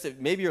in the midst of,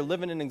 maybe you're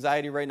living in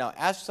anxiety right now,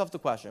 ask yourself the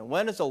question,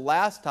 when is the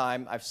last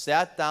time I've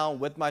sat down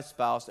with my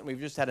spouse and we've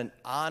just had an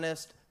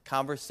honest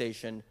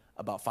conversation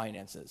about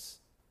finances?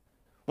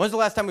 When's the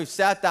last time we've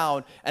sat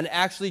down and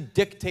actually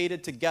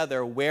dictated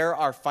together where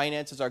our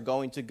finances are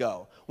going to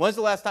go? When's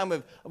the last time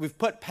we've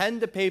put pen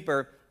to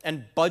paper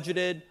and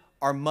budgeted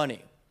our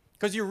money?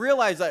 Because you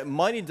realize that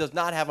money does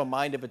not have a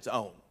mind of its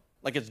own,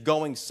 like it's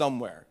going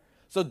somewhere.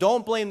 So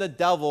don't blame the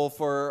devil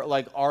for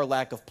like our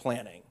lack of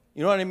planning.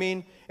 You know what I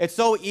mean? It's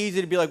so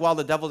easy to be like, well,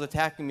 the devil's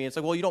attacking me. It's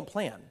like, well, you don't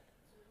plan.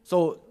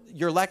 So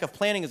your lack of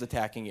planning is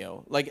attacking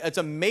you. Like, it's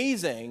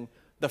amazing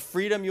the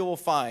freedom you will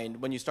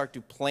find when you start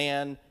to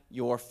plan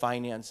your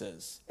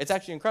finances. It's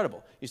actually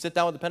incredible. You sit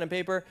down with a pen and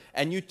paper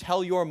and you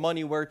tell your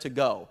money where to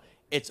go.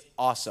 It's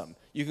awesome.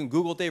 You can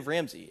Google Dave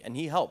Ramsey, and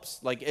he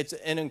helps. Like, it's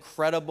an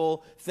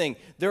incredible thing.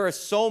 There is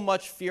so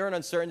much fear and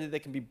uncertainty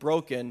that can be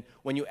broken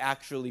when you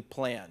actually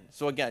plan.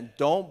 So again,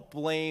 don't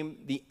blame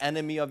the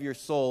enemy of your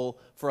soul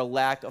for a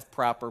lack of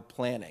proper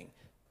planning.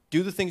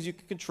 Do the things you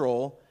can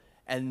control,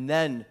 and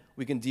then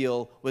we can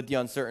deal with the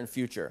uncertain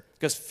future.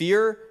 Because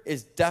fear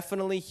is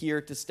definitely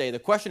here to stay. The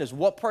question is,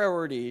 what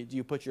priority do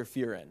you put your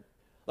fear in?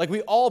 Like,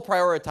 we all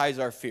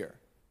prioritize our fear.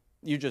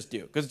 You just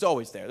do, because it's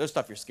always there. There's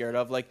stuff you're scared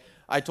of. Like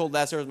I told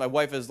last service, my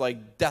wife is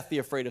like deathly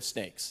afraid of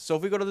snakes. So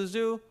if we go to the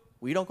zoo,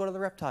 we don't go to the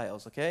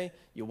reptiles, okay?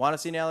 You want to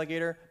see an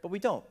alligator, but we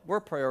don't.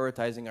 We're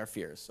prioritizing our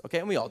fears, okay?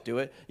 And we all do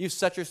it. You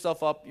set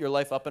yourself up, your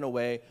life up in a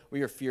way where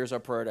your fears are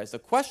prioritized. The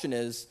question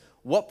is,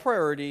 what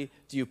priority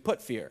do you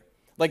put fear?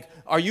 Like,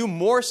 are you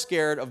more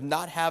scared of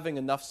not having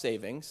enough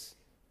savings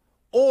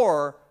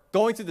or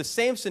going through the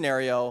same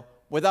scenario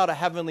without a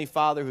heavenly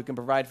Father who can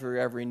provide for your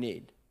every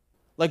need?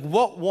 Like,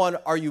 what one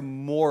are you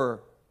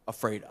more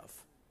afraid of?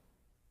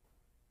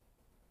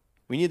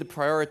 We need to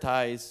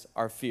prioritize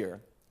our fear,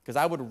 because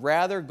I would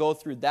rather go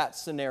through that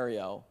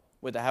scenario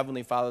with a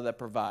heavenly Father that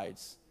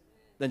provides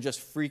than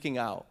just freaking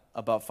out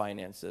about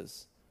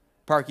finances.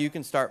 Park, you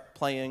can start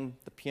playing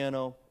the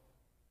piano.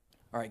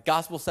 All right,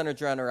 gospel-centered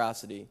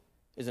generosity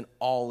is an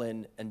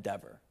all-in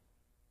endeavor.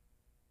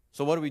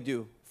 So what do we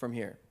do from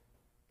here?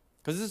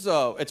 Because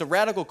it's a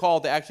radical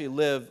call to actually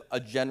live a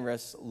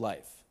generous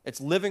life. It's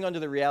living under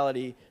the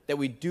reality that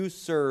we do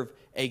serve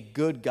a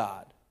good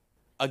God,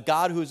 a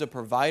God who's a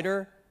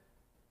provider.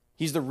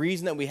 He's the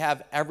reason that we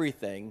have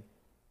everything,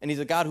 and he's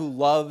a God who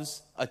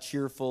loves a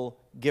cheerful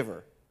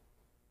giver.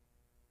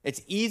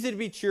 It's easy to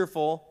be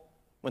cheerful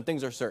when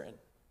things are certain.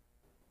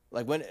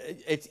 Like when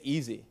it's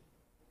easy.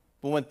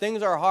 But when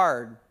things are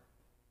hard,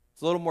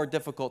 it's a little more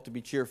difficult to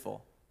be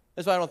cheerful.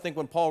 That's why I don't think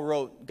when Paul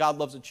wrote, God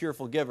loves a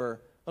cheerful giver,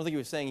 I don't think he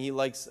was saying he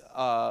likes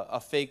a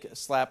fake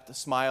slapped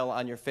smile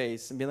on your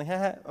face and being like,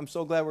 ha, I'm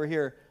so glad we're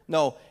here.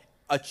 No,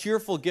 a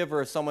cheerful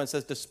giver is someone who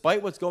says,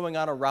 despite what's going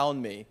on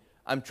around me,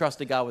 I'm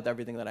trusting God with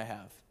everything that I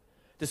have.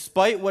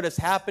 Despite what is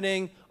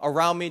happening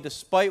around me,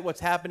 despite what's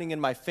happening in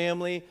my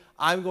family,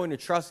 I'm going to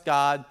trust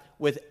God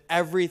with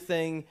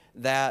everything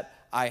that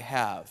I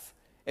have.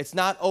 It's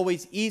not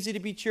always easy to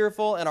be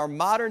cheerful, and our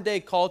modern day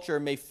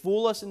culture may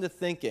fool us into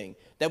thinking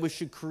that we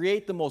should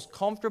create the most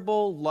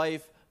comfortable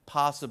life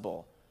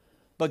possible.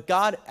 But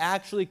God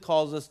actually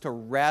calls us to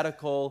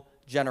radical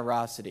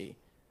generosity,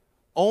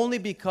 only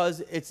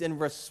because it's in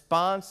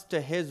response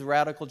to his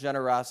radical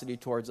generosity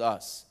towards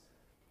us.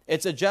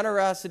 It's a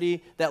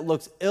generosity that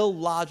looks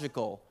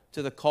illogical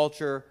to the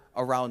culture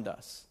around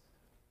us.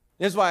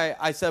 This is why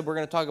I said we're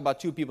going to talk about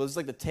two people. This is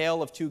like the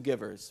tale of two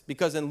givers.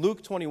 Because in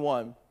Luke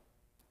 21,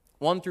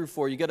 1 through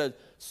 4, you get a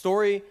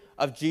story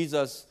of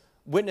Jesus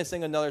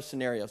witnessing another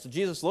scenario. So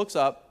Jesus looks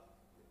up,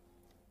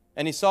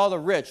 and he saw the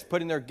rich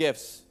putting their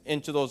gifts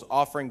into those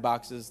offering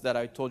boxes that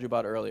I told you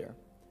about earlier.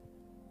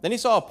 Then he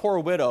saw a poor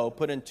widow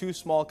put in 2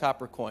 small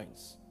copper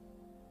coins.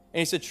 And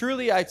he said,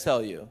 truly I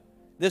tell you,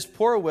 this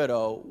poor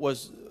widow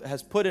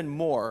has put in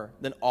more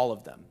than all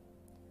of them.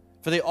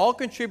 For they all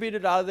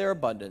contributed out of their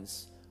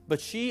abundance,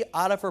 but she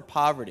out of her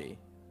poverty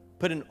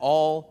put in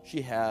all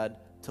she had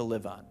to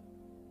live on.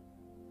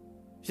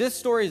 This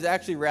story is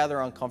actually rather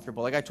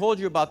uncomfortable. Like I told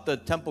you about the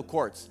temple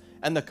courts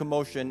and the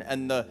commotion,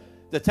 and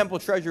the temple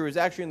treasurer was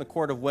actually in the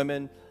court of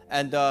women.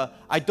 And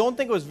I don't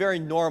think it was very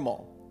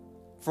normal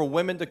for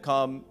women to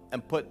come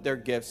and put their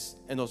gifts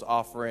in those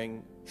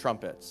offering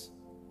trumpets.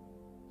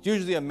 It's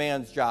usually a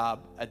man's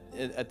job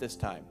at this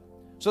time.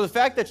 So the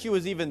fact that she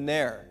was even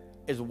there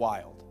is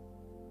wild.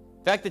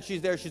 The fact that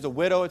she's there, she's a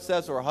widow, it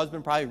says, or her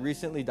husband probably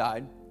recently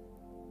died.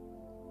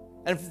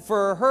 And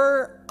for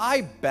her,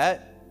 I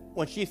bet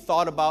when she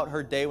thought about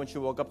her day when she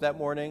woke up that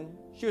morning,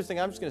 she was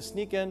thinking, I'm just going to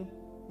sneak in,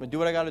 I'm going to do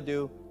what I got to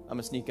do, I'm going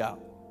to sneak out.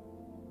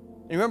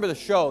 And you remember the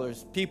show,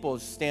 there's people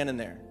just standing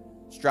there,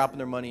 just dropping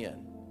their money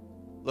in,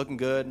 looking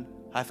good,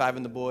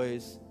 high-fiving the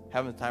boys,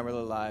 having the time of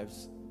their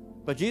lives.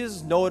 But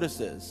Jesus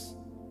notices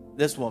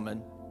this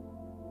woman,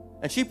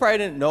 and she probably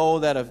didn't know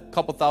that a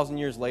couple thousand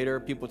years later,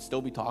 people would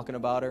still be talking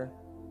about her.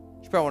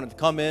 She probably wanted to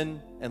come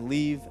in and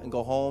leave and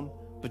go home.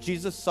 But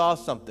Jesus saw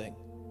something.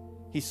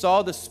 He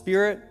saw the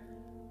spirit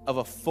of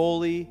a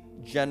fully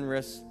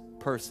generous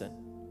person.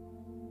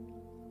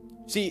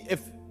 See,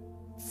 if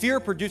fear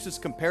produces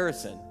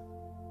comparison,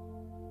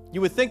 you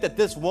would think that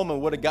this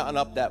woman would have gotten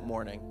up that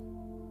morning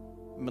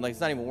and been like, it's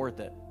not even worth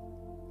it.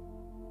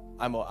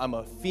 I'm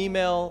a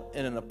female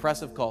in an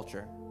oppressive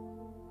culture.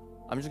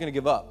 I'm just going to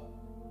give up.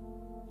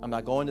 I'm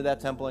not going to that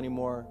temple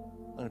anymore.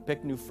 I'm going to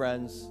pick new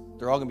friends.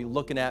 They're all going to be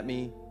looking at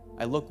me.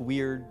 I look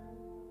weird.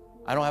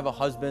 I don't have a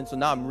husband, so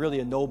now I'm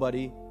really a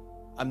nobody.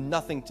 I'm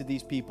nothing to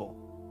these people.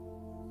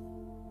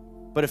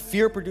 But if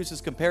fear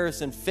produces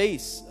comparison,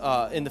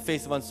 in the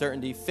face of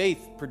uncertainty,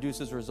 faith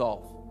produces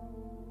resolve.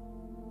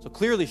 So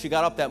clearly she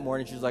got up that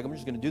morning. She's like, I'm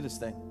just going to do this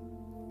thing.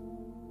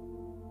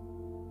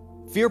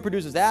 Fear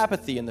produces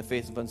apathy in the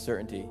face of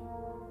uncertainty.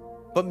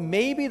 But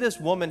maybe this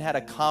woman had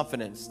a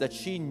confidence that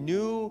she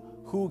knew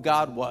who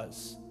God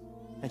was.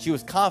 And she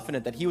was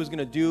confident that he was going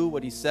to do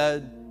what he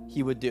said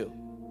he would do.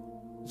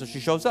 So she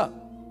shows up.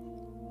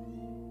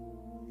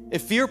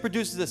 If fear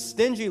produces a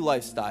stingy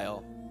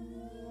lifestyle,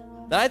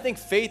 then I think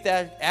faith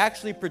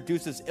actually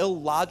produces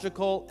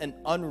illogical and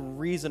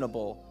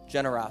unreasonable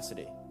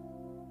generosity.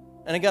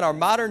 And again, our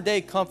modern day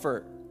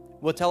comfort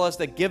will tell us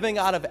that giving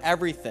out of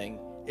everything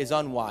is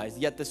unwise.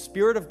 Yet the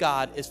Spirit of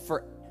God is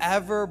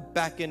forever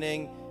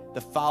beckoning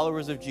the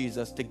followers of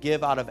Jesus to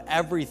give out of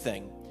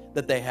everything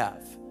that they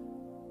have.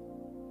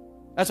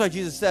 That's why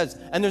Jesus says,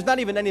 and there's not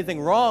even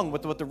anything wrong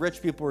with what the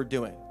rich people were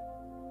doing.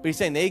 But he's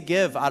saying they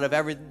give out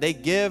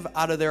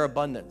of their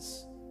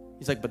abundance.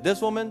 He's like, but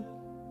this woman,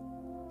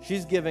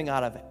 she's giving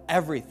out of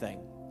everything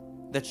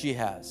that she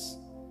has.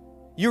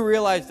 You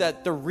realize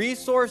that the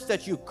resource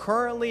that you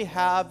currently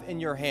have in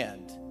your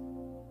hand,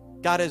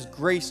 God has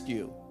graced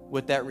you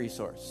with that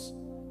resource.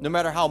 No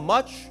matter how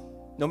much,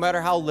 no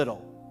matter how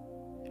little.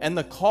 And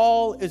the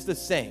call is the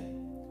same.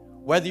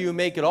 Whether you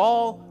make it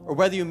all or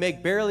whether you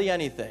make barely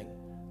anything,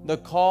 the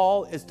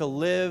call is to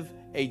live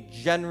a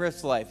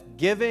generous life,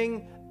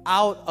 giving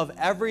out of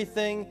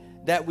everything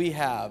that we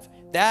have.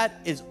 That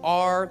is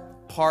our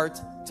part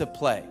to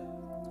play.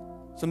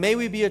 So may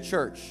we be a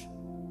church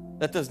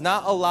that does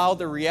not allow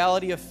the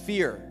reality of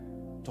fear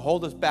to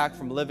hold us back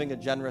from living a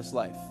generous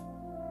life.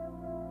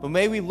 But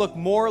may we look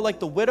more like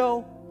the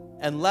widow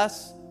and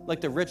less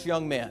like the rich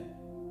young man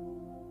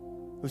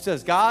who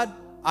says, God,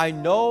 I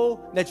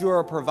know that you are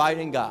a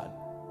providing God.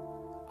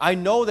 I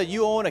know that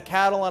you own a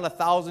cattle on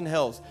 1,000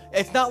 hills.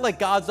 It's not like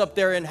God's up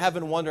there in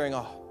heaven wondering,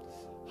 oh,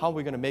 how are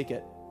we going to make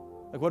it?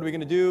 Like, what are we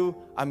going to do?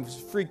 I'm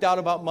freaked out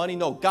about money.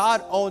 No,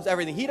 God owns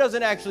everything. He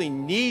doesn't actually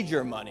need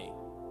your money.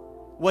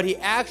 What he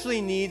actually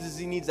needs is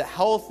he needs a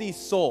healthy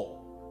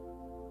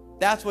soul.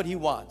 That's what he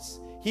wants.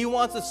 He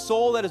wants a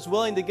soul that is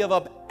willing to give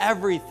up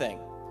everything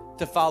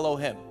to follow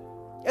him.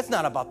 It's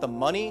not about the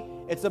money.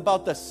 It's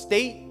about the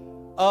state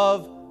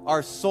of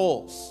our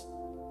souls.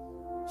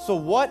 So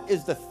what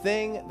is the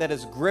thing that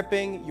is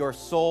gripping your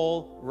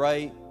soul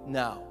right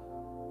now?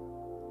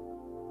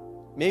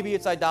 Maybe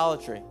it's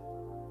idolatry.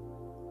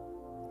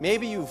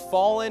 Maybe you've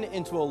fallen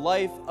into a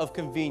life of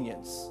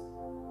convenience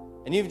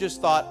and you've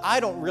just thought, I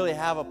don't really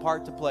have a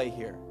part to play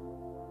here.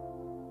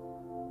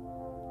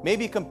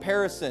 Maybe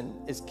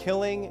comparison is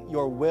killing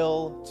your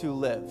will to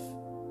live.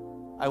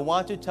 I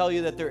want to tell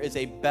you that there is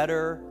a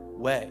better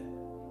way.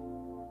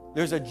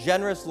 There's a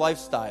generous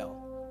lifestyle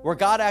where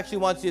God actually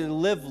wants you to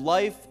live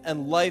life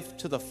and life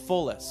to the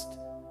fullest,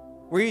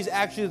 where he's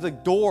actually the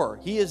door.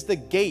 He is the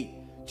gate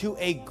to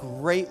a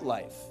great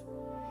life.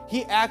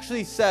 He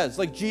actually says,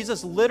 like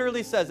Jesus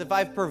literally says, if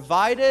I've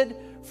provided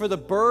for the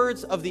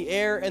birds of the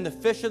air and the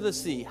fish of the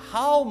sea,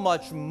 how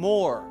much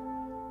more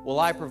will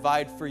I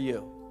provide for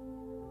you?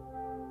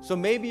 So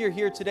maybe you're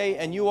here today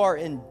and you are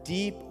in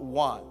deep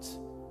want.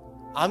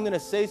 I'm going to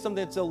say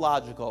something that's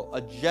illogical.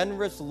 A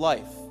generous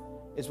life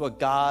is what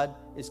God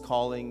is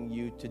calling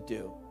you to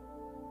do.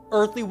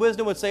 Earthly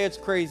wisdom would say it's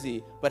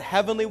crazy, but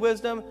heavenly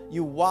wisdom,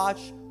 you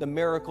watch the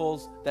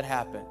miracles that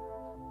happen.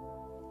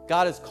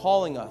 God is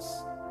calling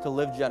us to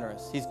live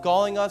generous. He's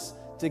calling us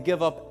to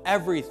give up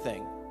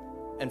everything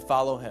and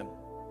follow him.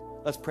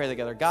 Let's pray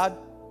together. God,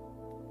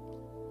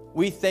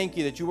 we thank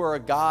you that you are a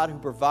God who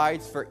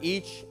provides for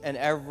each and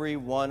every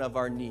one of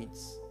our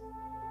needs.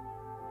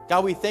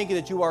 God, we thank you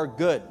that you are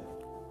good,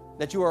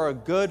 that you are a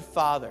good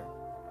Father.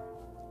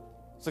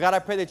 So God, I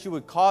pray that you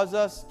would cause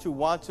us to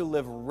want to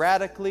live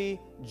radically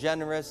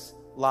generous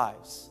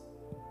lives,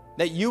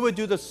 that you would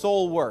do the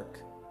soul work,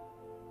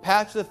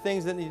 patch the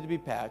things that need to be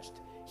patched,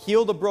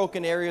 heal the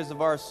broken areas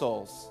of our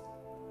souls.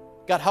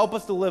 God, help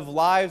us to live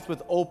lives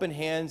with open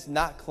hands,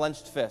 not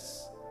clenched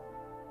fists.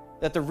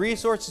 That the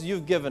resources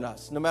you've given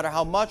us, no matter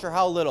how much or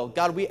how little,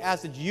 God, we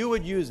ask that you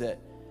would use it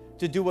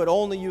to do what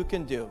only you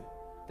can do,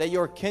 that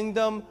your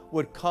kingdom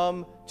would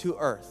come to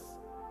earth.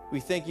 We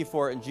thank you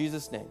for it in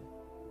Jesus' name.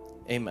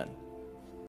 Amen.